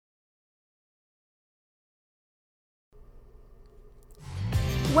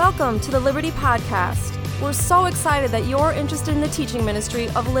Welcome to the Liberty Podcast. We're so excited that you're interested in the teaching ministry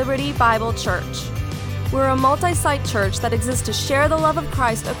of Liberty Bible Church. We're a multi-site church that exists to share the love of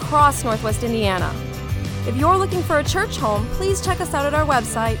Christ across Northwest Indiana. If you're looking for a church home, please check us out at our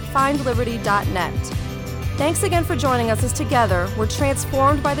website, findliberty.net. Thanks again for joining us as together we're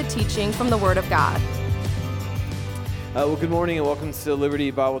transformed by the teaching from the Word of God. Well, good morning and welcome to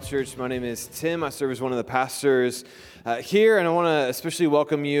Liberty Bible Church. My name is Tim. I serve as one of the pastors here, and I want to especially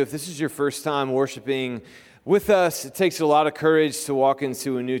welcome you. If this is your first time worshiping with us, it takes a lot of courage to walk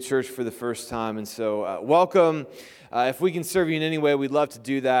into a new church for the first time, and so welcome. If we can serve you in any way, we'd love to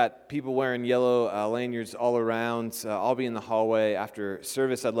do that. People wearing yellow lanyards all around. I'll be in the hallway after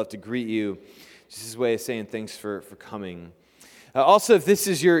service. I'd love to greet you. Just as a way of saying thanks for coming. Also, if this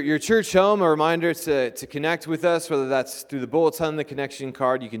is your church home, a reminder to connect with us, whether that's through the bulletin, the connection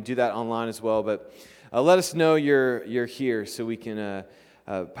card. You can do that online as well. But let us know you're here so we can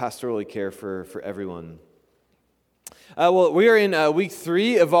pastorally care for everyone. Well, we are in week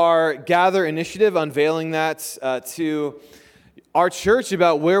 3 of our Gather initiative, unveiling that to our church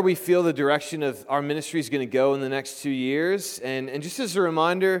about where we feel the direction of our ministry is going to go in the next 2 years. And just as a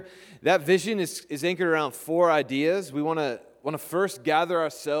reminder, that vision is anchored around 4 ideas. We want to first gather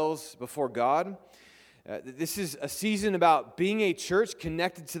ourselves before God. This is a season about being a church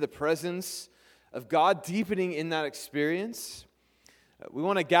connected to the presence of God, deepening in that experience. We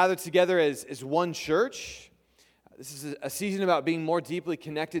want to gather together as one church. This is a season about being more deeply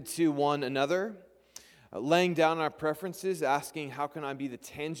connected to one another, laying down our preferences, asking, how can I be the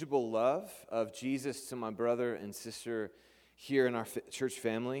tangible love of Jesus to my brother and sister here in our church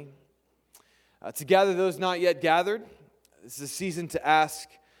family? To gather those not yet gathered. This is a season to ask,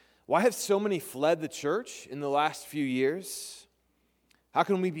 why have so many fled the church in the last few years? How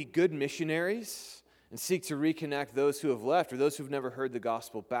can we be good missionaries and seek to reconnect those who have left or those who have never heard the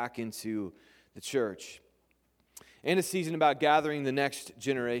gospel back into the church? And a season about gathering the next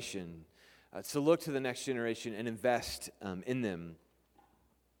generation, to look to the next generation and invest in them.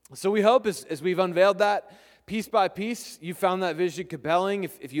 So we hope as we've unveiled that, piece by piece, you found that vision compelling.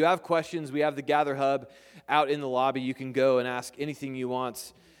 If you have questions, we have the Gather Hub out in the lobby. You can go and ask anything you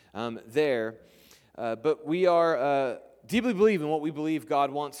want there. But we are deeply believe in what we believe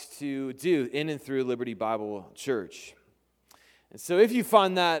God wants to do in and through Liberty Bible Church. And so if you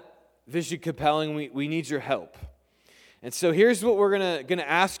find that vision compelling, we need your help. And so here's what we're gonna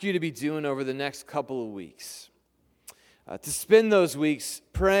ask you to be doing over the next couple of weeks. To spend those weeks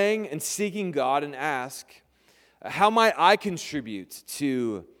praying and seeking God and ask, how might I contribute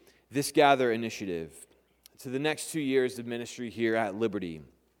to this Gather initiative, to the next 2 years of ministry here at Liberty?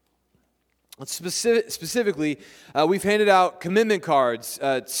 Specifically, we've handed out commitment cards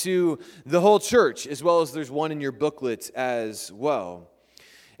to the whole church, as well as there's one in your booklet as well.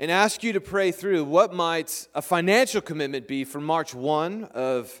 And ask you to pray through what might a financial commitment be for March 1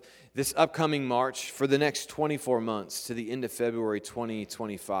 of this upcoming March for the next 24 months to the end of February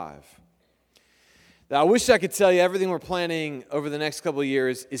 2025. Now, I wish I could tell you everything we're planning over the next couple of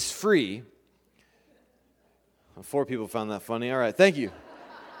years is free. 4 people found that funny. All right, thank you.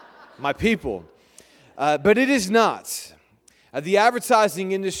 My people. But it is not. The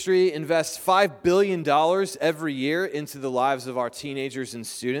advertising industry invests $5 billion every year into the lives of our teenagers and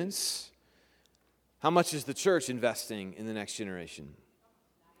students. How much is the church investing in the next generation?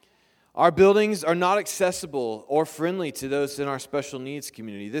 Our buildings are not accessible or friendly to those in our special needs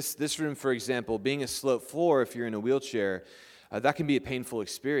community. This room, for example, being a sloped floor, if you're in a wheelchair, that can be a painful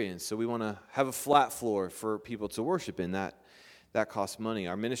experience. So we want to have a flat floor for people to worship in. That costs money.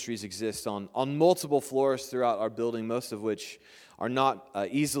 Our ministries exist on multiple floors throughout our building, most of which are not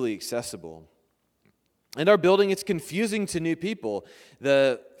easily accessible. And our building, it's confusing to new people.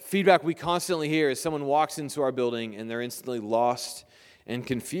 The feedback we constantly hear is someone walks into our building and they're instantly lost and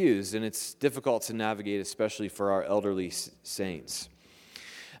confused, and it's difficult to navigate, especially for our elderly saints.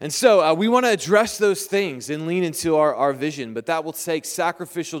 And so we want to address those things and lean into our vision, but that will take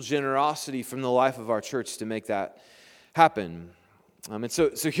sacrificial generosity from the life of our church to make that happen. And so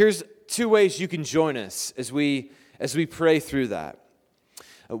here's 2 ways you can join us as we pray through that.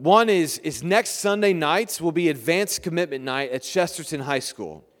 One is next Sunday nights will be Advanced Commitment Night at Chesterton High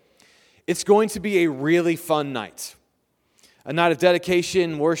School. It's going to be a really fun night. A night of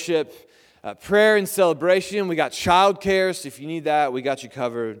dedication, worship, prayer, and celebration. We got childcare, so if you need that, we got you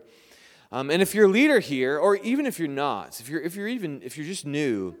covered. And if you're a leader here, or even if you're not, if you're just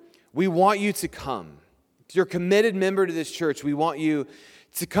new, we want you to come. If you're a committed member to this church, we want you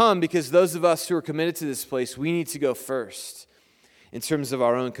to come because those of us who are committed to this place, we need to go first in terms of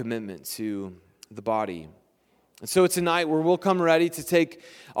our own commitment to the body And so it's a night where we'll come ready to take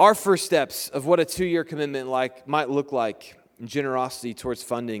our first steps of what a 2-year commitment might look like in generosity towards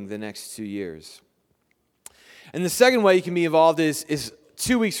funding the next 2 years. And the second way you can be involved is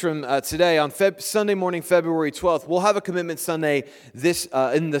 2 weeks from today, on Sunday morning, February 12th, we'll have a Commitment Sunday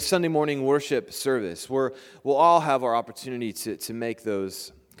in the Sunday morning worship service, where we'll all have our opportunity to make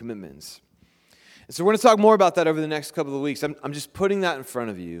those commitments. And so we're going to talk more about that over the next couple of weeks. I'm just putting that in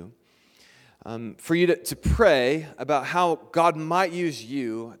front of you for you to pray about how God might use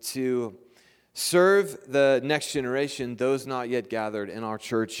you to serve the next generation, those not yet gathered in our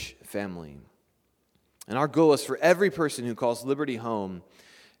church family. And our goal is for every person who calls Liberty home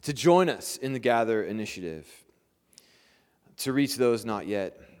to join us in the Gather initiative to reach those not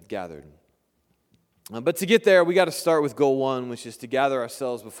yet gathered. But to get there, we got to start with goal 1, which is to gather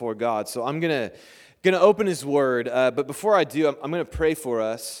ourselves before God. So I'm going to open His Word, but before I do, I'm going to pray for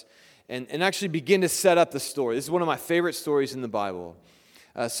us and actually begin to set up the story. This is one of my favorite stories in the Bible.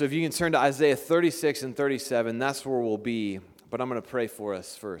 So if you can turn to Isaiah 36 and 37, that's where we'll be. But I'm going to pray for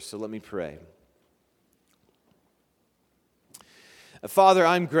us first. So let me pray. Father,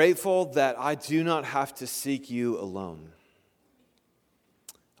 I'm grateful that I do not have to seek you alone.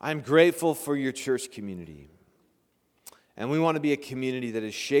 I'm grateful for your church community. And we want to be a community that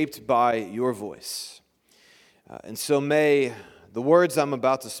is shaped by your voice. And so may the words I'm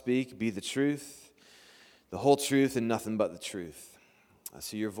about to speak be the truth, the whole truth, and nothing but the truth.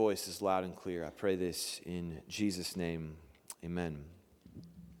 So your voice is loud and clear. I pray this in Jesus' name. Amen.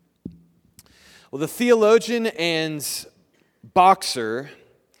 Well, the theologian and boxer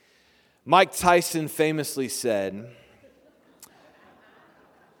Mike Tyson famously said,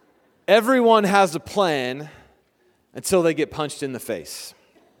 "Everyone has a plan until they get punched in the face."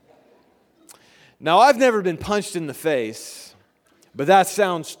 Now, I've never been punched in the face, but that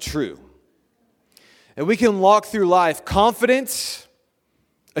sounds true. And we can walk through life confident,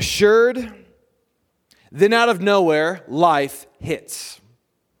 assured, then out of nowhere, life hits.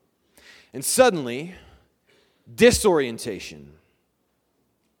 And suddenly, disorientation,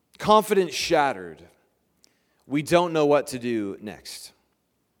 confidence shattered. We don't know what to do next.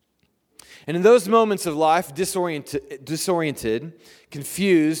 And in those moments of life, disoriented,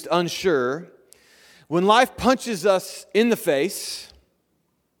 confused, unsure, when life punches us in the face,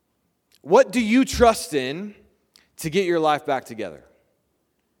 what do you trust in to get your life back together?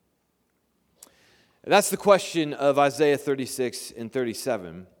 That's the question of Isaiah 36 and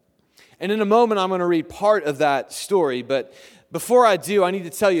 37. And in a moment, I'm going to read part of that story. But before I do, I need to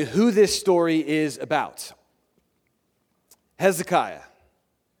tell you who this story is about. Hezekiah.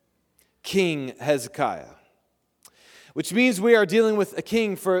 King Hezekiah. Which means we are dealing with a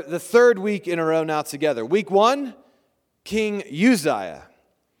king for the third week in a row now together. Week 1, King Uzziah.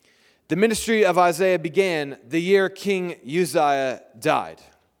 The ministry of Isaiah began the year King Uzziah died.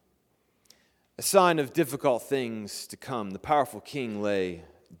 A sign of difficult things to come. The powerful king lay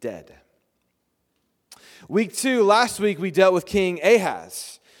dead. Week 2, last week we dealt with King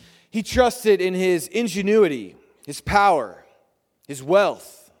Ahaz. He trusted in his ingenuity, his power, his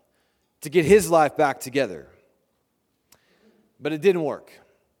wealth to get his life back together. But it didn't work.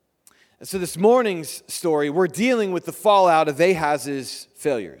 And so this morning's story, we're dealing with the fallout of Ahaz's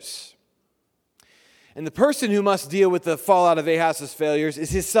failures. And the person who must deal with the fallout of Ahaz's failures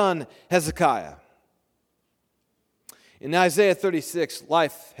is his son Hezekiah. In Isaiah 36,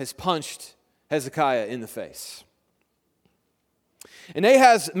 life has punched Hezekiah in the face. And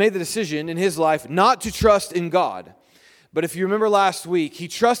Ahaz made the decision in his life not to trust in God. But if you remember last week, he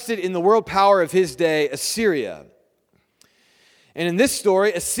trusted in the world power of his day, Assyria. And in this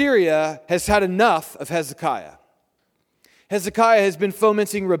story, Assyria has had enough of Hezekiah. Hezekiah has been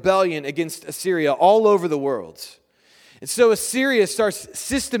fomenting rebellion against Assyria all over the world. And so Assyria starts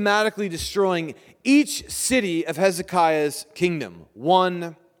systematically destroying each city of Hezekiah's kingdom,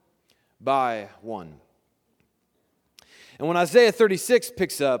 one by one. And when Isaiah 36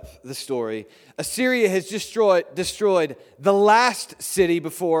 picks up the story, Assyria has destroyed the last city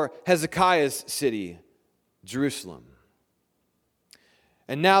before Hezekiah's city, Jerusalem.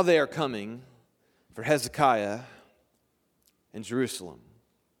 And now they are coming for Hezekiah and Jerusalem.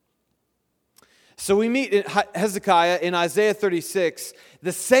 So we meet Hezekiah in Isaiah 36,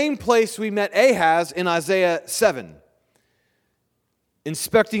 the same place we met Ahaz in Isaiah 7,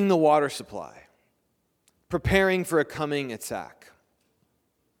 inspecting the water supply, preparing for a coming attack.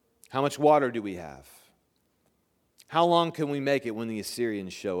 How much water do we have? How long can we make it when the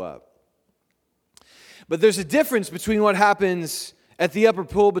Assyrians show up? But there's a difference between what happens at the upper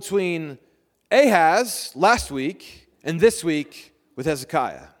pool between Ahaz last week and this week with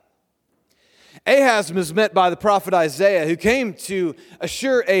Hezekiah. Ahaz was met by the prophet Isaiah, who came to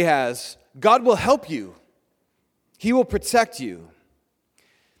assure Ahaz, God will help you. He will protect you.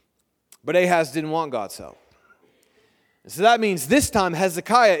 But Ahaz didn't want God's help. So that means this time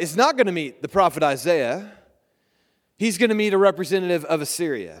Hezekiah is not going to meet the prophet Isaiah. He's going to meet a representative of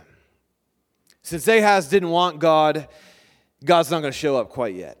Assyria. Since Ahaz didn't want God, God's not going to show up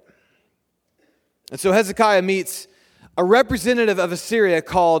quite yet. And so Hezekiah meets a representative of Assyria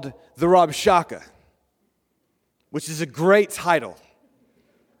called the Rabshakeh, which is a great title.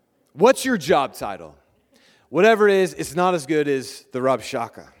 What's your job title? Whatever it is, it's not as good as the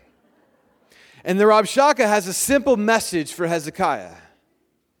Rabshakeh. And the Rabshakeh has a simple message for Hezekiah.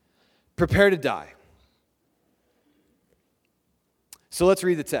 Prepare to die. So let's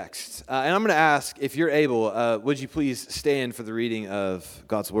read the text. And I'm going to ask, if you're able, would you please stand for the reading of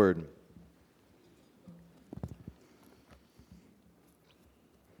God's word?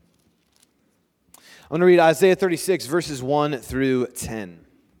 I'm going to read Isaiah 36, verses 1 through 10.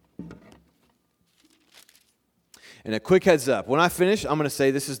 And a quick heads up. When I finish, I'm going to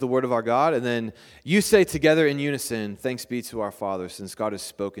say this is the word of our God. And then you say together in unison, thanks be to our Father. Since God has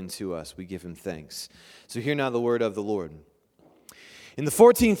spoken to us, we give him thanks. So hear now the word of the Lord. In the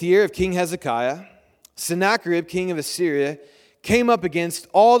 14th year of King Hezekiah, Sennacherib, king of Assyria, came up against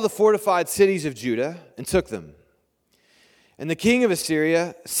all the fortified cities of Judah and took them. And the king of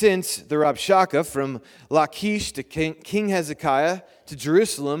Assyria sent the Rabshakeh from Lachish to King Hezekiah to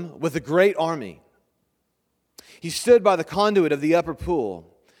Jerusalem with a great army. He stood by the conduit of the upper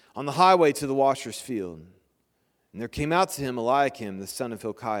pool on the highway to the washer's field. And there came out to him Eliakim, the son of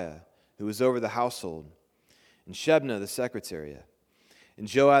Hilkiah, who was over the household, and Shebna, the secretariat, and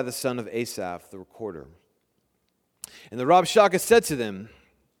Joah, the son of Asaph, the recorder. And the Rabshakeh said to them,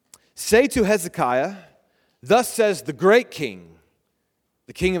 say to Hezekiah, thus says the great king,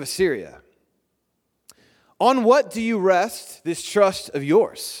 the king of Assyria, on what do you rest this trust of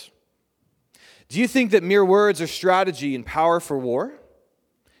yours? Do you think that mere words are strategy and power for war?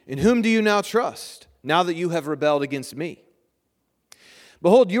 In whom do you now trust, now that you have rebelled against me?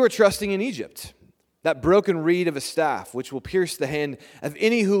 Behold, you are trusting in Egypt, that broken reed of a staff, which will pierce the hand of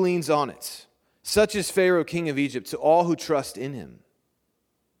any who leans on it. Such is Pharaoh, king of Egypt, to all who trust in him.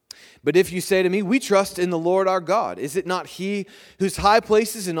 But if you say to me, we trust in the Lord our God, is it not he whose high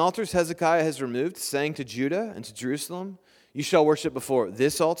places and altars Hezekiah has removed, saying to Judah and to Jerusalem, you shall worship before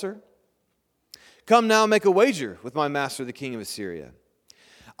this altar? Come now, make a wager with my master, the king of Assyria.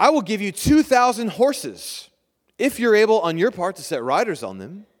 I will give you 2,000 horses, if you're able on your part to set riders on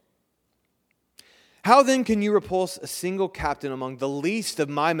them. How then can you repulse a single captain among the least of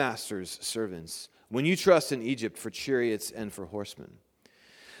my master's servants, when you trust in Egypt for chariots and for horsemen?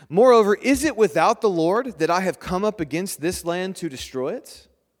 Moreover, is it without the Lord that I have come up against this land to destroy it?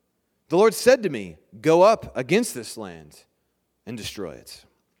 The Lord said to me, go up against this land and destroy it.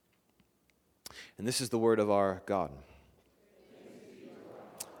 And this is the word of our God.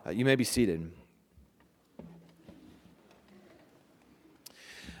 You may be seated.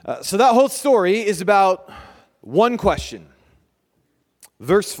 So that whole story is about one question.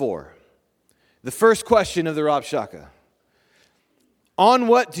 Verse 4. The first question of the Rabshakeh. On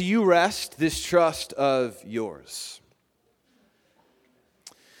what do you rest this trust of yours?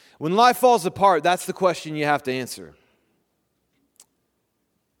 When life falls apart, that's the question you have to answer.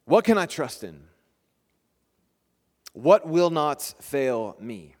 What can I trust in? What will not fail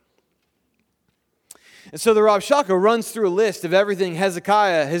me? And so the Rabshakeh runs through a list of everything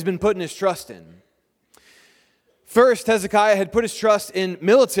Hezekiah has been putting his trust in. First, Hezekiah had put his trust in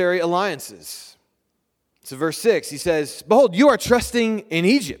military alliances. So verse 6, he says, behold, you are trusting in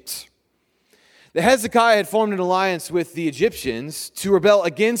Egypt. The Hezekiah had formed an alliance with the Egyptians to rebel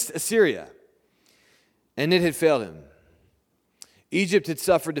against Assyria, and it had failed him. Egypt had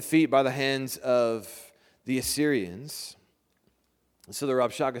suffered defeat by the hands of the Assyrians. And so the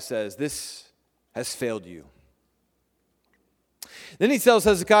Rabshakeh says, this has failed you. Then he tells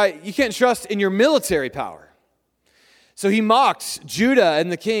Hezekiah, you can't trust in your military power. So he mocks Judah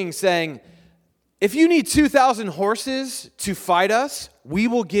and the king, saying, if you need 2,000 horses to fight us, we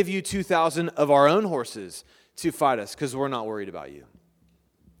will give you 2,000 of our own horses to fight us, because we're not worried about you.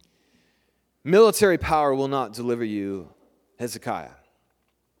 Military power will not deliver you, Hezekiah.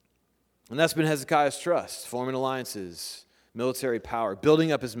 And that's been Hezekiah's trust, forming alliances, military power,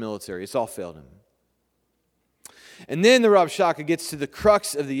 building up his military. It's all failed him. And then the Rabshakeh gets to the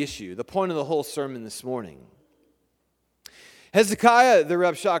crux of the issue, the point of the whole sermon this morning. Hezekiah, the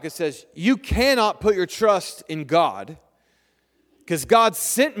Rabshakeh, says, you cannot put your trust in God because God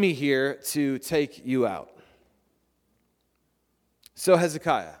sent me here to take you out. So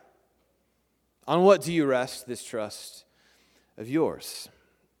Hezekiah, On what do you rest this trust of yours?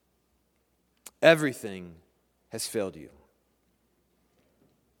 Everything has failed you.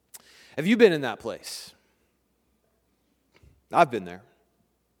 Have you been in that place? I've been there.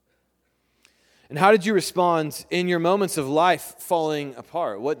 And how did you respond in your moments of life falling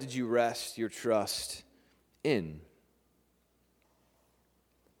apart? What did you rest your trust in?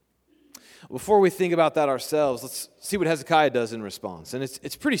 Before we think about that ourselves, let's see what Hezekiah does in response. And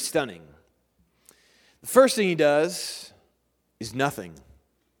it's pretty stunning. The first thing he does is nothing.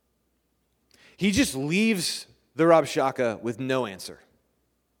 He just leaves the Rabshakeh with no answer.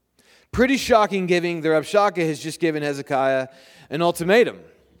 Pretty shocking, giving the Rabshakeh has just given Hezekiah an ultimatum.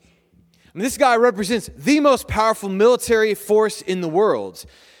 And this guy represents the most powerful military force in the world.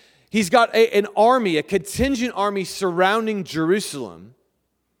 He's got an army, a contingent army surrounding Jerusalem.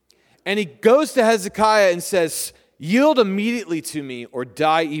 And he goes to Hezekiah and says, yield immediately to me or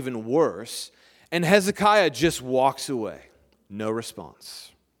die even worse. And Hezekiah just walks away. No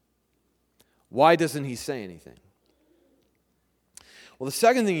response. Why doesn't he say anything? Well, the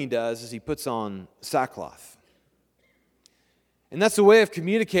second thing he does is he puts on sackcloth. And that's a way of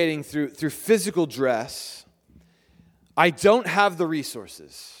communicating through physical dress. I don't have the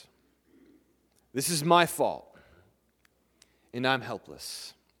resources. This is my fault. And I'm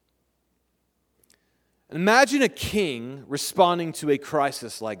helpless. Imagine a king responding to a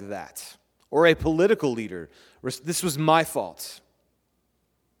crisis like that, or a political leader. This was my fault.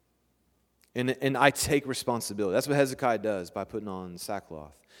 And I take responsibility. That's what Hezekiah does by putting on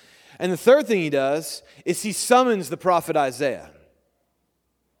sackcloth. And the third thing he does is he summons the prophet Isaiah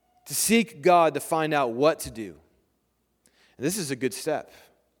to seek God to find out what to do. And this is a good step.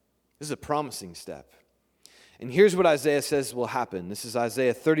 This is a promising step. And here's what Isaiah says will happen. This is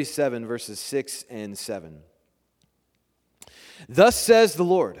Isaiah 37, verses 6 and 7. Thus says the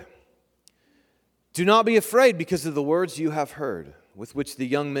Lord, do not be afraid because of the words you have heard, with which the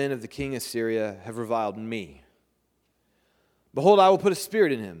young men of the king of Syria have reviled me. Behold, I will put a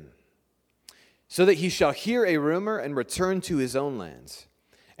spirit in him, so that he shall hear a rumor and return to his own lands,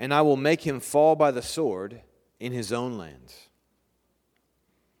 and I will make him fall by the sword in his own land.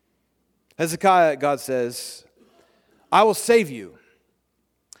 Hezekiah, God says, I will save you.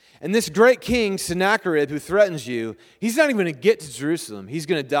 And this great king, Sennacherib, who threatens you, he's not even going to get to Jerusalem. He's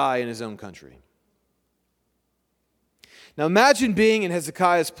going to die in his own country. Now imagine being in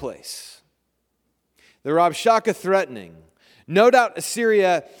Hezekiah's place. The Rabshakeh threatening. No doubt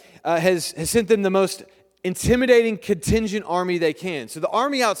Assyria has sent them the most intimidating contingent army they can. So the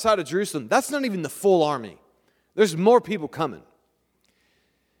army outside of Jerusalem, that's not even the full army. There's more people coming.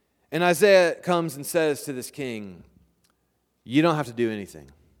 And Isaiah comes and says to this king, you don't have to do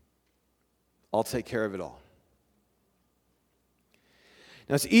anything. I'll take care of it all.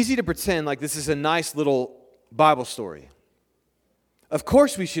 Now it's easy to pretend like this is a nice little Bible story. Of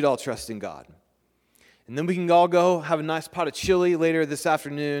course we should all trust in God. And then we can all go have a nice pot of chili later this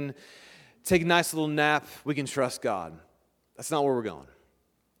afternoon, take a nice little nap, we can trust God. That's not where we're going.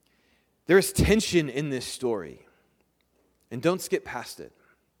 There is tension in this story. And don't skip past it.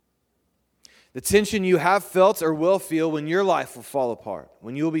 The tension you have felt or will feel when your life will fall apart,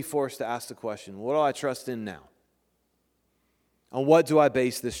 when you will be forced to ask the question, what do I trust in now? On what do I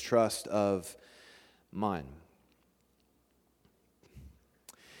base this trust of mine?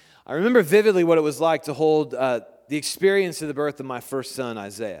 I remember vividly what it was like to hold the experience of the birth of my first son,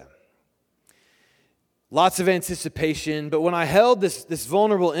 Isaiah. Lots of anticipation, but when I held this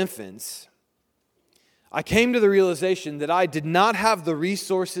vulnerable infant, I came to the realization that I did not have the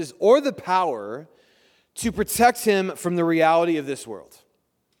resources or the power to protect him from the reality of this world.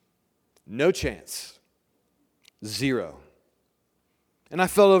 No chance. Zero. And I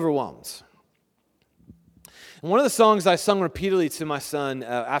felt overwhelmed. And one of the songs I sung repeatedly to my son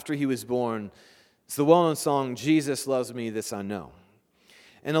after he was born is the well-known song, Jesus Loves Me, This I Know.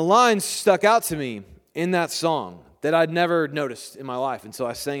 And a line stuck out to me in that song that I'd never noticed in my life until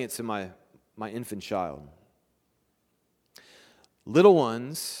I sang it to my infant child. Little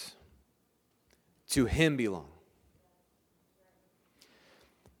ones, to him belong.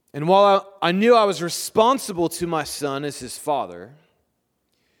 And while I knew I was responsible to my son as his father,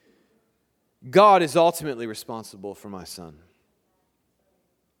 God is ultimately responsible for my son.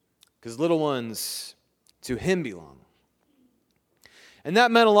 Because little ones, to him belong. And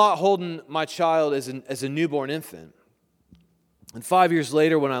that meant a lot holding my child as a newborn infant. And 5 years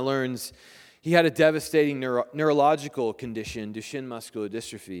later, when I learned he had a devastating neurological condition, Duchenne muscular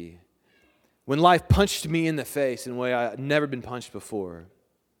dystrophy, when life punched me in the face in a way I had never been punched before,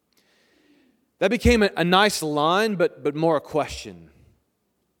 that became a nice line, but more a question.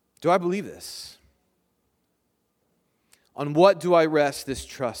 Do I believe this? On what do I rest this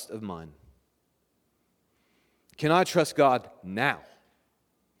trust of mine? Can I trust God now,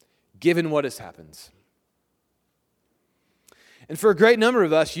 given what has happened? And for a great number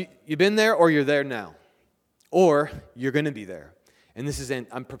of us, you've been there or you're there now. Or you're going to be there. And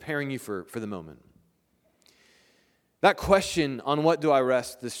I'm preparing you for the moment. That question, on what do I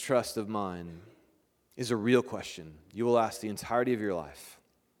rest this trust of mine, is a real question you will ask the entirety of your life.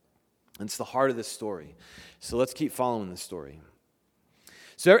 And it's the heart of this story. So let's keep following this story.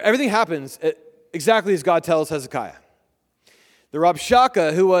 So everything happens exactly as God tells Hezekiah. The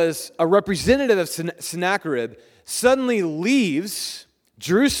Rabshakeh, who was a representative of Sennacherib, suddenly leaves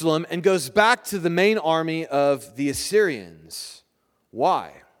Jerusalem and goes back to the main army of the Assyrians.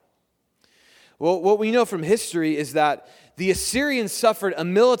 Why? Well, what we know from history is that the Assyrians suffered a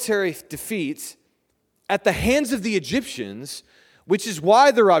military defeat at the hands of the Egyptians, which is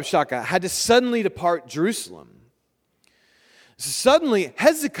why the Rabshakeh had to suddenly depart Jerusalem. So suddenly,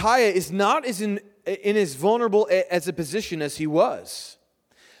 Hezekiah is not in as vulnerable as a position as he was.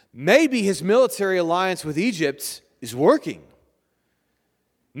 Maybe his military alliance with Egypt is working.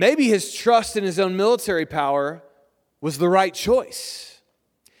 Maybe his trust in his own military power was the right choice.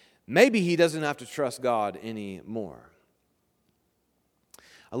 Maybe he doesn't have to trust God anymore.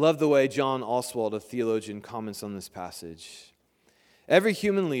 I love the way John Oswald, a theologian, comments on this passage. Every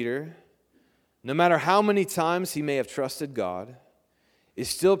human leader, no matter how many times he may have trusted God, is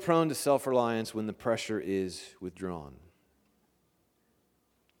still prone to self-reliance when the pressure is withdrawn.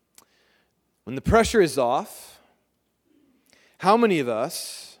 When the pressure is off, how many of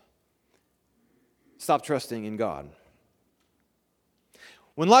us stop trusting in God?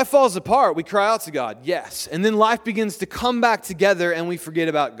 When life falls apart, we cry out to God, yes. And then life begins to come back together and we forget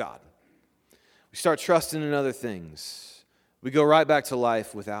about God. We start trusting in other things. We go right back to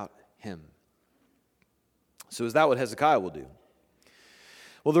life without Him. So is that what Hezekiah will do?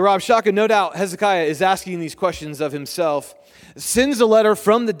 Well, the Rabshakeh, no doubt Hezekiah is asking these questions of himself, sends a letter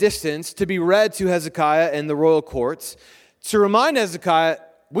from the distance to be read to Hezekiah and the royal courts to remind Hezekiah,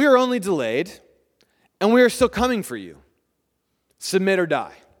 we are only delayed and we are still coming for you. Submit or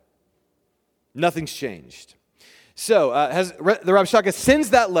die. Nothing's changed. So the Rabshakeh sends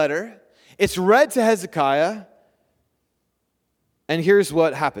that letter. It's read to Hezekiah. And here's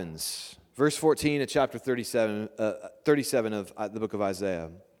what happens. Verse 14 of chapter 37 of the book of Isaiah.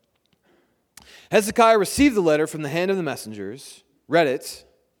 Hezekiah received the letter from the hand of the messengers, read it,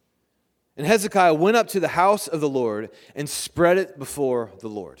 and Hezekiah went up to the house of the Lord and spread it before the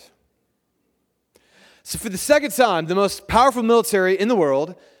Lord. So for the second time, the most powerful military in the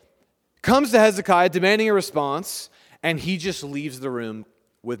world comes to Hezekiah demanding a response, and he just leaves the room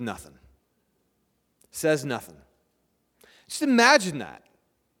with nothing. Says nothing. Just imagine that.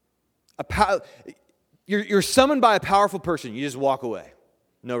 You're summoned by a powerful person. You just walk away.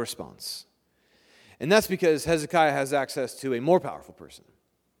 No response. And that's because Hezekiah has access to a more powerful person.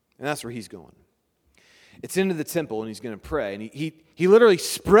 And that's where he's going. It's into the temple, and he's going to pray. And he literally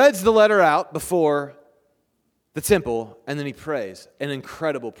spreads the letter out before the temple, and then he prays. An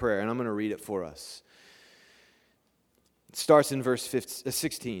incredible prayer, and I'm going to read it for us. It starts in verse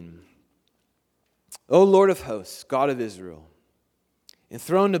 16. O Lord of hosts, God of Israel,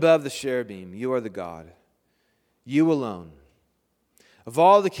 enthroned above the cherubim, you are the God. You alone. Of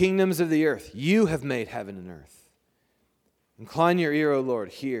all the kingdoms of the earth, you have made heaven and earth. Incline your ear, O Lord,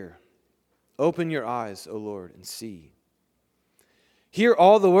 hear. Open your eyes, O Lord, and see. Hear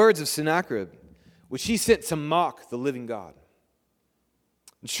all the words of Sennacherib, which he sent to mock the living God.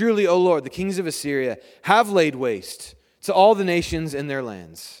 And truly, O Lord, the kings of Assyria have laid waste to all the nations in their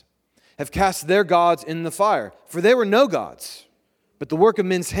lands, have cast their gods in the fire, for they were no gods, but the work of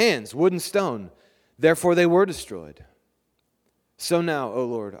men's hands, wood and stone. Therefore they were destroyed. So now, O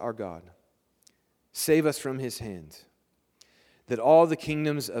Lord, our God, save us from his hand, that all the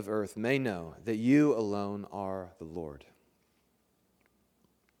kingdoms of earth may know that you alone are the Lord.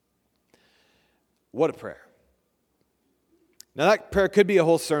 What a prayer. Now that prayer could be a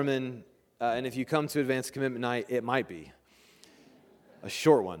whole sermon, and if you come to Advanced Commitment Night, it might be a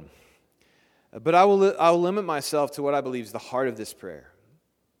short one. But I will limit myself to what I believe is the heart of this prayer.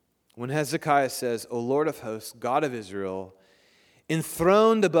 When Hezekiah says, O Lord of hosts, God of Israel,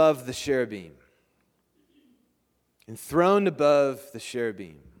 enthroned above the cherubim. Enthroned above the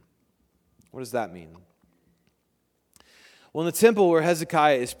cherubim. What does that mean? Well, in the temple where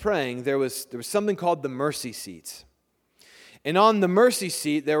Hezekiah is praying, there was something called the mercy seat. And on the mercy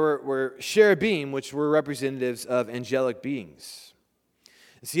seat, there were cherubim, which were representatives of angelic beings.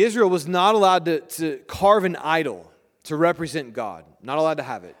 See, Israel was not allowed to carve an idol to represent God. Not allowed to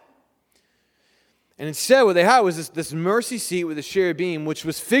have it. And instead, what they had was this mercy seat with a cherubim, which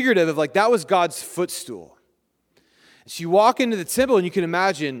was figurative of like that was God's footstool. So you walk into the temple and you can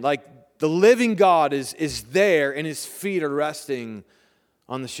imagine like the living God is there and his feet are resting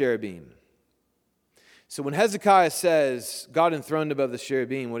on the cherubim. So when Hezekiah says, God enthroned above the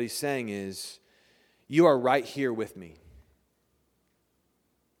cherubim, what he's saying is, you are right here with me.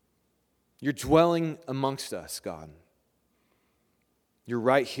 You're dwelling amongst us, God. You're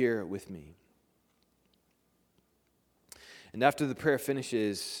right here with me. And after the prayer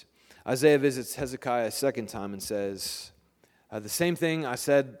finishes, Isaiah visits Hezekiah a second time and says, the same thing I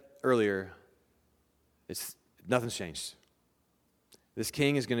said earlier, nothing's changed. This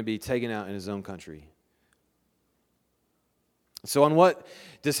king is going to be taken out in his own country. So on what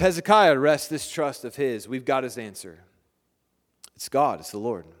does Hezekiah rest this trust of his? We've got his answer. It's God, it's the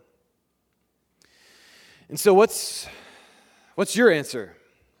Lord. And so what's your answer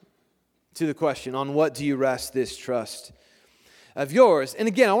to the question, on what do you rest this trust of yours? And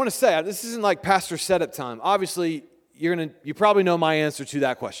again, I want to say, this isn't like pastor setup time. Obviously, you probably know my answer to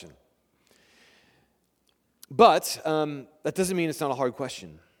that question. But that doesn't mean it's not a hard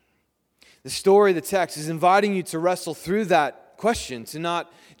question. The story, the text, is inviting you to wrestle through that question, to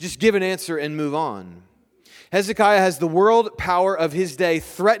not just give an answer and move on. Hezekiah has the world power of his day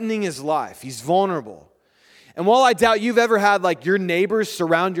threatening his life. He's vulnerable. And while I doubt you've ever had like your neighbors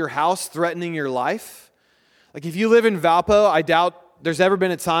surround your house threatening your life, like if you live in Valpo, I doubt there's ever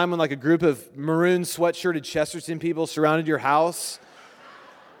been a time when like a group of maroon sweatshirted Chesterton people surrounded your house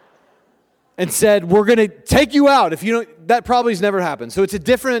and said, we're going to take you out. If you don't, that probably has never happened. So it's a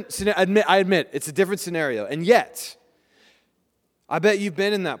different, I admit, it's a different scenario. And yet, I bet you've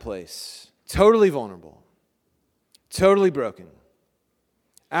been in that place, totally vulnerable, totally broken,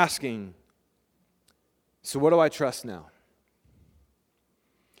 asking, so what do I trust now?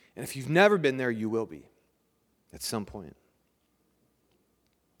 And if you've never been there, you will be at some point.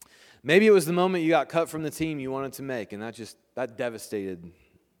 Maybe it was the moment you got cut from the team you wanted to make, and that devastated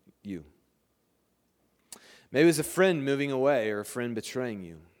you. Maybe it was a friend moving away or a friend betraying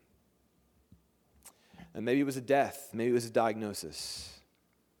you. And maybe it was a death. Maybe it was a diagnosis.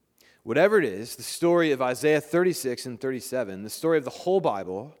 Whatever it is, the story of Isaiah 36 and 37, the story of the whole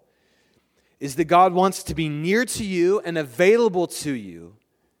Bible, is that God wants to be near to you and available to you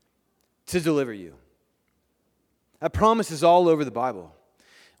to deliver you. That promise is all over the Bible.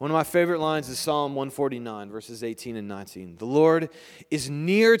 One of my favorite lines is Psalm 149, verses 18 and 19. The Lord is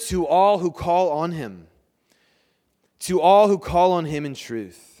near to all who call on him, to all who call on him in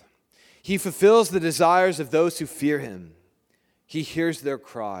truth. He fulfills the desires of those who fear him. He hears their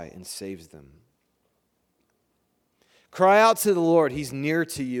cry and saves them. Cry out to the Lord. He's near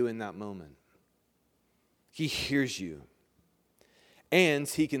to you in that moment. He hears you, and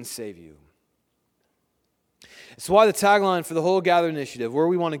he can save you. It's why the tagline for the whole Gather Initiative, where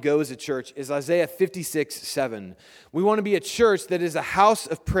we want to go as a church, is Isaiah 56:7. We want to be a church that is a house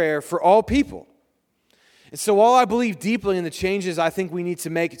of prayer for all people. And so while I believe deeply in the changes I think we need to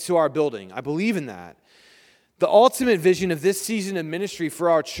make to our building, I believe in that, the ultimate vision of this season of ministry for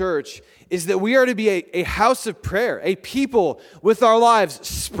our church is that we are to be a house of prayer, a people with our lives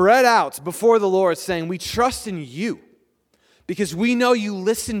spread out before the Lord, saying, we trust in you because we know you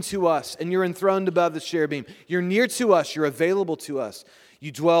listen to us and you're enthroned above the cherubim. You're near to us. You're available to us.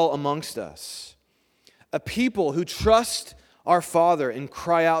 You dwell amongst us. A people who trust our Father and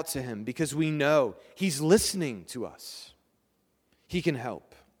cry out to him because we know he's listening to us. He can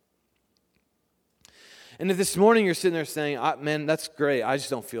help. And if this morning you're sitting there saying, man, that's great, I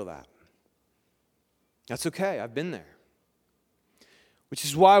just don't feel that. That's okay, I've been there. Which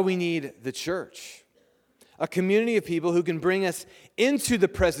is why we need the church. A community of people who can bring us into the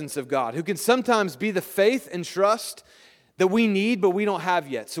presence of God, who can sometimes be the faith and trust that we need but we don't have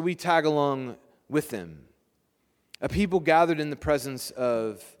yet, so we tag along with them. A people gathered in the presence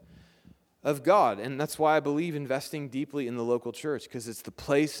of God. And that's why I believe investing deeply in the local church, because it's the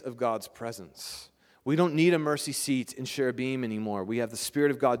place of God's presence. We don't need a mercy seat in cherubim anymore. We have the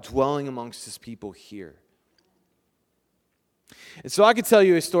Spirit of God dwelling amongst his people here. And so I could tell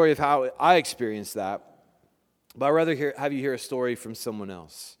you a story of how I experienced that, but I'd rather have you hear a story from someone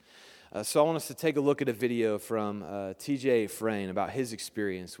else. So I want us to take a look at a video from TJ Frayne about his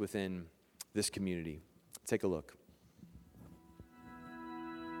experience within this community. Take a look.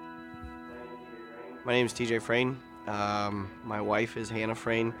 My name is TJ Frayne. My wife is Hannah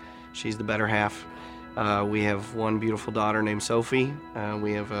Frayne. She's the better half. We have one beautiful daughter named Sophie.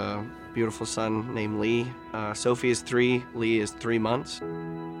 We have a beautiful son named Lee. Sophie is 3. Lee is 3 months.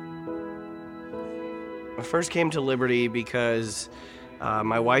 I first came to Liberty because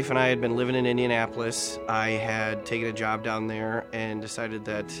My wife and I had been living in Indianapolis. I had taken a job down there and decided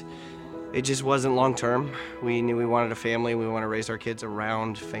that it just wasn't long term. We knew we wanted a family. We wanted to raise our kids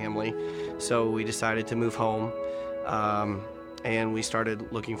around family. So we decided to move home, and we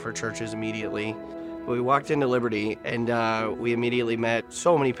started looking for churches immediately. We walked into Liberty, and we immediately met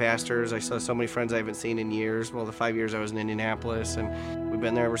so many pastors. I saw so many friends I haven't seen in years. Well, the 5 years I was in Indianapolis, and we've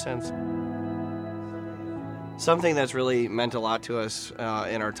been there ever since. Something that's really meant a lot to us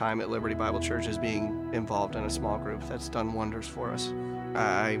in our time at Liberty Bible Church is being involved in a small group. That's done wonders for us.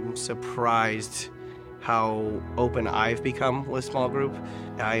 I'm surprised how open I've become with small group.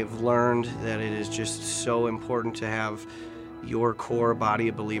 I've learned that it is just so important to have your core body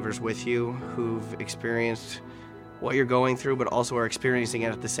of believers with you who've experienced what you're going through, but also are experiencing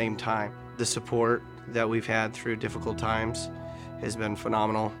it at the same time. The support that we've had through difficult times has been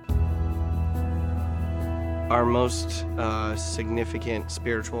phenomenal. Our most significant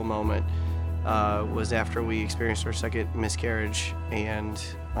spiritual moment was after we experienced our second miscarriage, and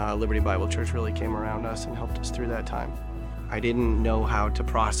Liberty Bible Church really came around us and helped us through that time. I didn't know how to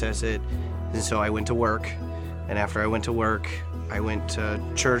process it, and so I went to work. And after I went to work, I went to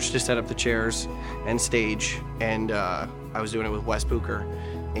church to set up the chairs and stage, and I was doing it with Wes Booker,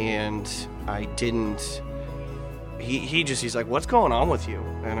 and I didn't. He's like, "What's going on with you?"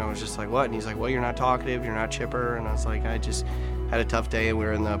 And I was just like, "What?" And he's like, "Well, you're not talkative, you're not chipper." And I was like, "I just had a tough day." We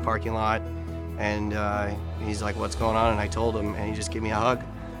were in the parking lot, and he's like, "What's going on?" And I told him, and he just gave me a hug.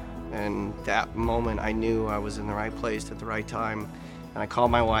 And that moment, I knew I was in the right place at the right time. And I called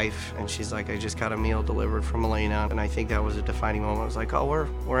my wife, and she's like, "I just got a meal delivered from Elena." And I think that was a defining moment. I was like, "Oh,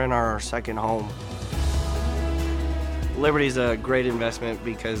 we're in our second home." Liberty's a great investment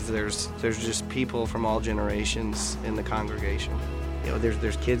because there's just people from all generations in the congregation. You know,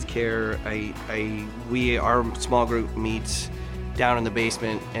 there's kids care. Our small group meets down in the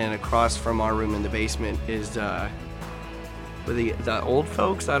basement, and across from our room in the basement is the old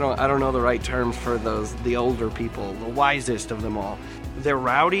folks. I don't know the right terms for those. The older people, the wisest of them all. They're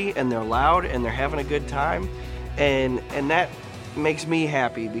rowdy and they're loud and they're having a good time, and that makes me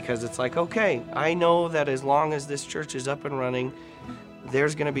happy because it's like, okay, I know that as long as this church is up and running,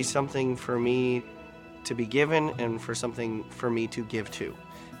 there's going to be something for me to be given and for something for me to give to,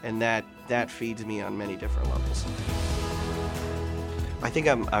 and that feeds me on many different levels. I think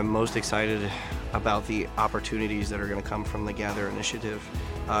I'm most excited about the opportunities that are going to come from the Gather initiative,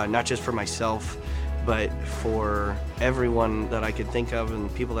 not just for myself, but for everyone that I could think of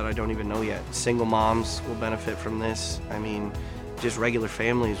and people that I don't even know yet. Single moms will benefit from this. I mean, just regular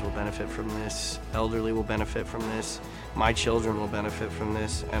families will benefit from this. Elderly will benefit from this. My children will benefit from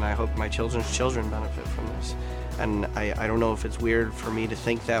this, and I hope my children's children benefit from this. And I don't know if it's weird for me to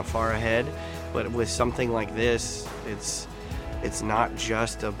think that far ahead, but with something like this, it's not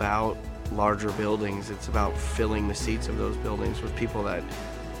just about larger buildings. It's about filling the seats of those buildings with people that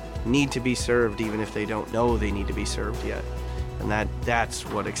need to be served, even if they don't know they need to be served yet. And that's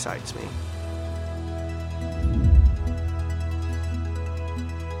what excites me.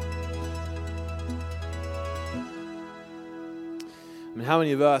 I mean, how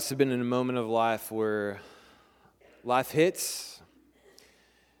many of us have been in a moment of life where life hits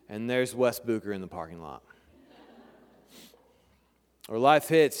and there's Wes Booker in the parking lot? Or life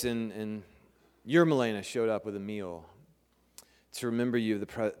hits and your Milena showed up with a meal to remind you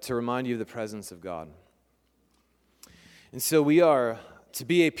of the presence of God. And so we are to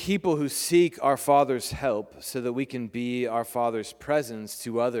be a people who seek our Father's help so that we can be our Father's presence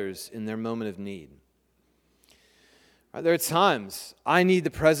to others in their moment of need. Right, there are times I need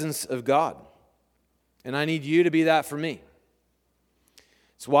the presence of God, and I need you to be that for me.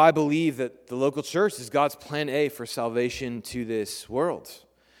 It's why I believe that the local church is God's plan A for salvation to this world.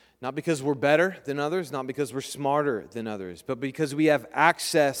 Not because we're better than others, not because we're smarter than others, but because we have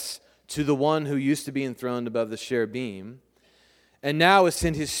access to the one who used to be enthroned above the cherubim and now has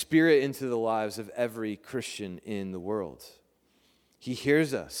sent his Spirit into the lives of every Christian in the world. He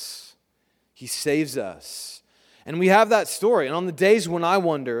hears us. He saves us. And we have that story. And on the days when I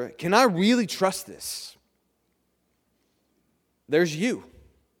wonder, can I really trust this? There's you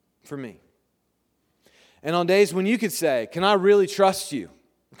for me. And on days when you could say, can I really trust you?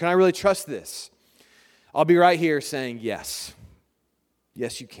 Can I really trust this? I'll be right here saying yes.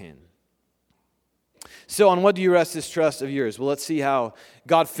 Yes, you can. So on what do you rest this trust of yours? Well, let's see how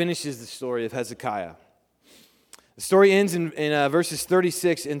God finishes the story of Hezekiah. The story ends in verses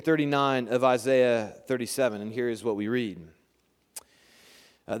 36 and 39 of Isaiah 37, and here is what we read.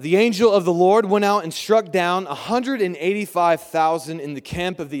 The angel of the Lord went out and struck down 185,000 in the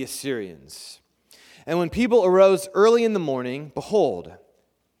camp of the Assyrians. And when people arose early in the morning, behold,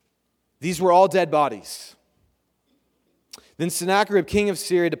 these were all dead bodies. Then Sennacherib, king of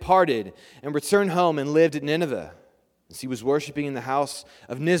Syria, departed and returned home and lived at Nineveh. As he was worshiping in the house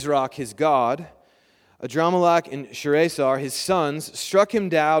of Nisroch, his god, Adramelech and Sharezer, his sons, struck him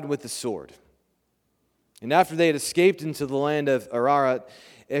down with the sword. And after they had escaped into the land of Ararat,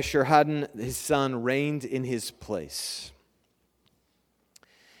 Esarhaddon, his son, reigned in his place.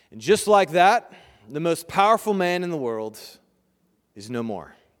 And just like that, the most powerful man in the world is no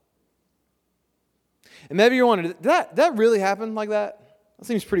more. And maybe you're wondering, did that really happen like that? That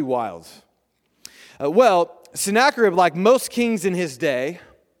seems pretty wild. Well, Sennacherib, like most kings in his day,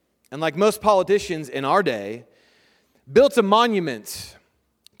 and like most politicians in our day, built a monument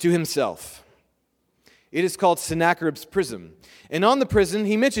to himself. It is called Sennacherib's Prison. And on the prison,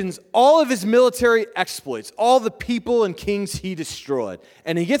 he mentions all of his military exploits, all the people and kings he destroyed.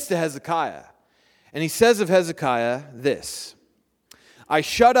 And he gets to Hezekiah. And he says of Hezekiah this: I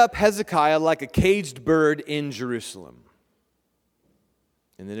shut up Hezekiah like a caged bird in Jerusalem.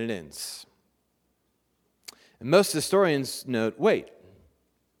 And then it ends. And most historians note, wait,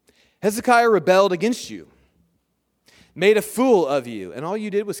 Hezekiah rebelled against you, made a fool of you, and all you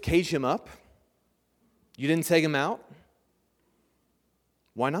did was cage him up? You didn't take him out?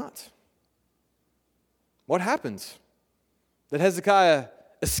 Why not? What happened that Hezekiah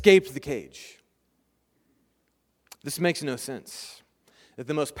escaped the cage? This makes no sense. That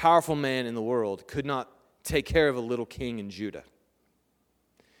the most powerful man in the world could not take care of a little king in Judah.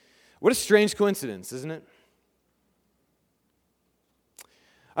 What a strange coincidence, isn't it?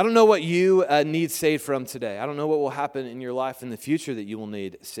 I don't know what you need saved from today. I don't know what will happen in your life in the future that you will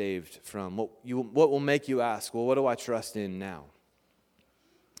need saved from. What will make you ask, well, what do I trust in now?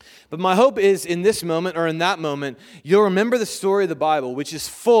 But my hope is in this moment or in that moment, you'll remember the story of the Bible, which is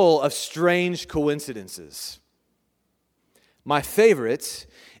full of strange coincidences. My favorite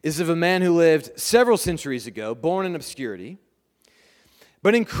is of a man who lived several centuries ago, born in obscurity.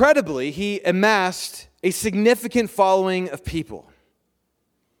 But incredibly, he amassed a significant following of people.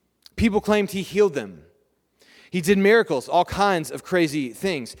 People claimed he healed them. He did miracles, all kinds of crazy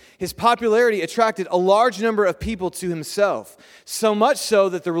things. His popularity attracted a large number of people to himself, so much so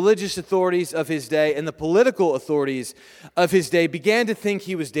that the religious authorities of his day and the political authorities of his day began to think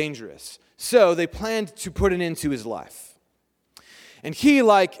he was dangerous. So they planned to put an end to his life. And he,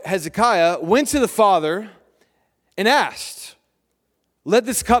 like Hezekiah, went to the Father and asked, let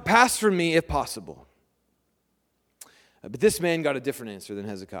this cup pass from me if possible. But this man got a different answer than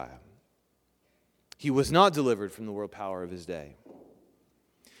Hezekiah. He was not delivered from the world power of his day.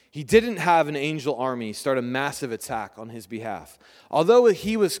 He didn't have an angel army start a massive attack on his behalf. Although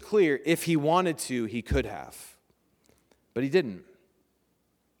he was clear, if he wanted to, he could have. But he didn't.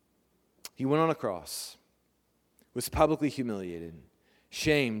 He went on a cross, was publicly humiliated,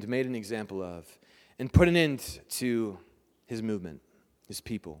 shamed, made an example of, and put an end to his movement, his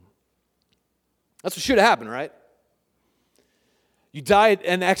people. That's what should have happened, right? You died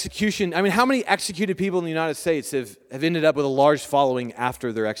an execution. I mean, how many executed people in the United States have ended up with a large following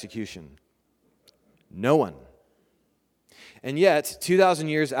after their execution? No one. And yet, 2,000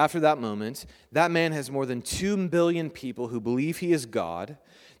 years after that moment, that man has more than 2 billion people who believe he is God,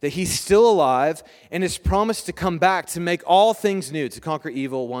 that he's still alive, and is promised to come back to make all things new, to conquer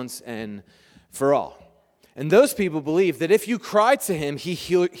evil once and for all. And those people believe that if you cry to him, he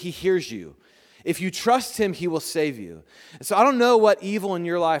hears you. If you trust him, he will save you. And so I don't know what evil in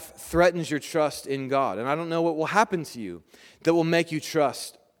your life threatens your trust in God. And I don't know what will happen to you that will make you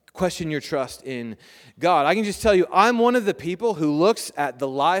question your trust in God. I can just tell you, I'm one of the people who looks at the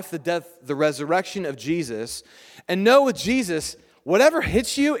life, the death, the resurrection of Jesus, and know with Jesus, whatever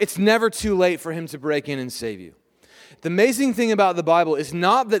hits you, it's never too late for him to break in and save you. The amazing thing about the Bible is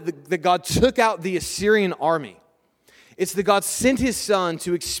not that God took out the Assyrian army. It's that God sent his son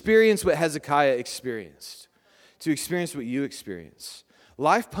to experience what Hezekiah experienced, to experience what you experience.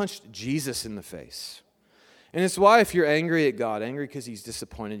 Life punched Jesus in the face. And it's why if you're angry at God, angry because he's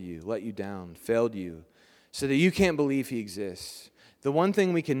disappointed you, let you down, failed you, so that you can't believe he exists, the one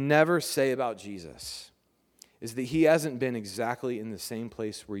thing we can never say about Jesus is that he hasn't been exactly in the same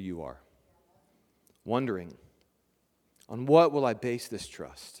place where you are, wondering, on what will I base this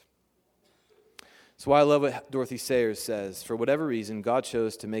trust? That's why I love what Dorothy Sayers says. For whatever reason, God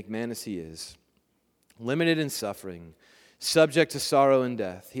chose to make man as he is, limited in suffering, subject to sorrow and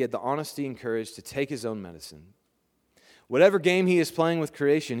death. He had the honesty and courage to take his own medicine. Whatever game he is playing with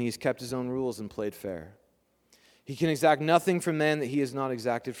creation, he's kept his own rules and played fair. He can exact nothing from man that he has not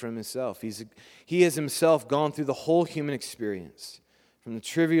exacted from himself. He has himself gone through the whole human experience, from the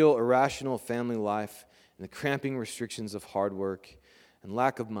trivial, irrational family life and the cramping restrictions of hard work and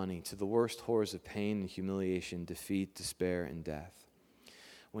lack of money to the worst horrors of pain and humiliation, defeat, despair, and death.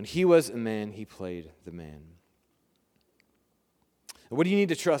 When he was a man, he played the man. What do you need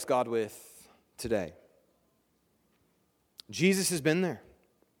to trust God with today? Jesus has been there.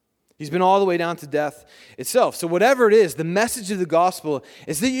 He's been all the way down to death itself. So whatever it is, the message of the gospel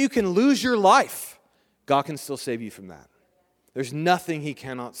is that you can lose your life. God can still save you from that. There's nothing he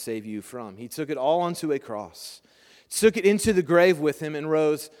cannot save you from. He took it all onto a cross, took it into the grave with him, and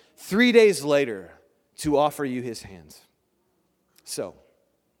rose 3 days later to offer you his hand. So,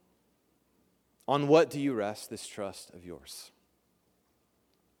 on what do you rest this trust of yours?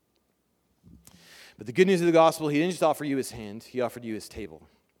 But the good news of the gospel, he didn't just offer you his hand, he offered you his table.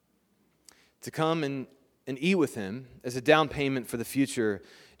 To come and eat with him as a down payment for the future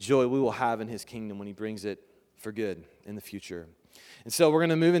joy we will have in his kingdom when he brings it for good in the future. And so we're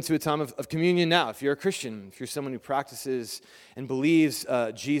going to move into a time of communion now. If you're a Christian, if you're someone who practices and believes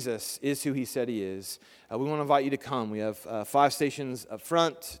Jesus is who he said he is, we want to invite you to come. We have 5 stations up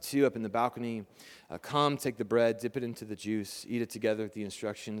front, 2 up in the balcony. Come, take the bread, dip it into the juice, eat it together with the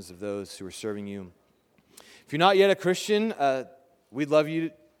instructions of those who are serving you. If you're not yet a Christian, we'd love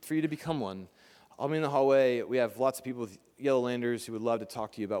for you to become one. I'll be in the hallway. We have lots of people with yellow landers who would love to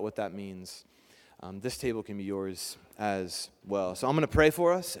talk to you about what that means. This table can be yours as well. So I'm going to pray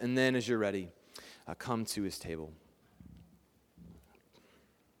for us, and then as you're ready, come to his table.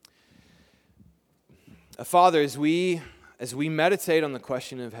 Father, as we meditate on the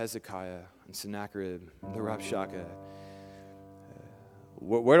question of Hezekiah and Sennacherib and the Rabshakeh,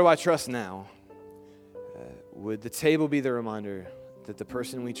 where do I trust now? Would the table be the reminder that the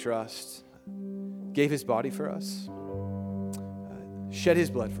person we trust gave his body for us, shed his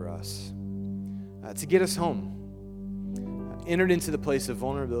blood for us, to get us home, entered into the place of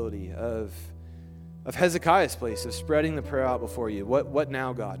vulnerability, of Hezekiah's place, of spreading the prayer out before you. What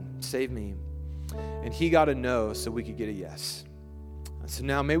now, God? Save me. And he got a no so we could get a yes. So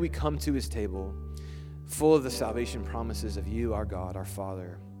now may we come to his table full of the salvation promises of you, our God, our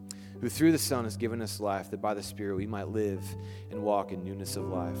Father, who through the Son has given us life, that by the Spirit we might live and walk in newness of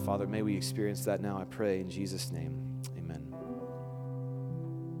life. Father, may we experience that now, I pray, in Jesus' name. Amen.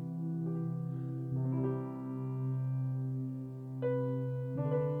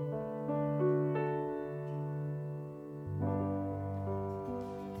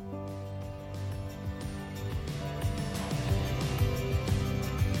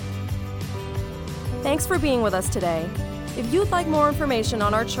 Thanks for being with us today. If you'd like more information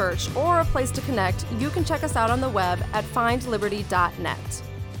on our church or a place to connect, you can check us out on the web at findliberty.net.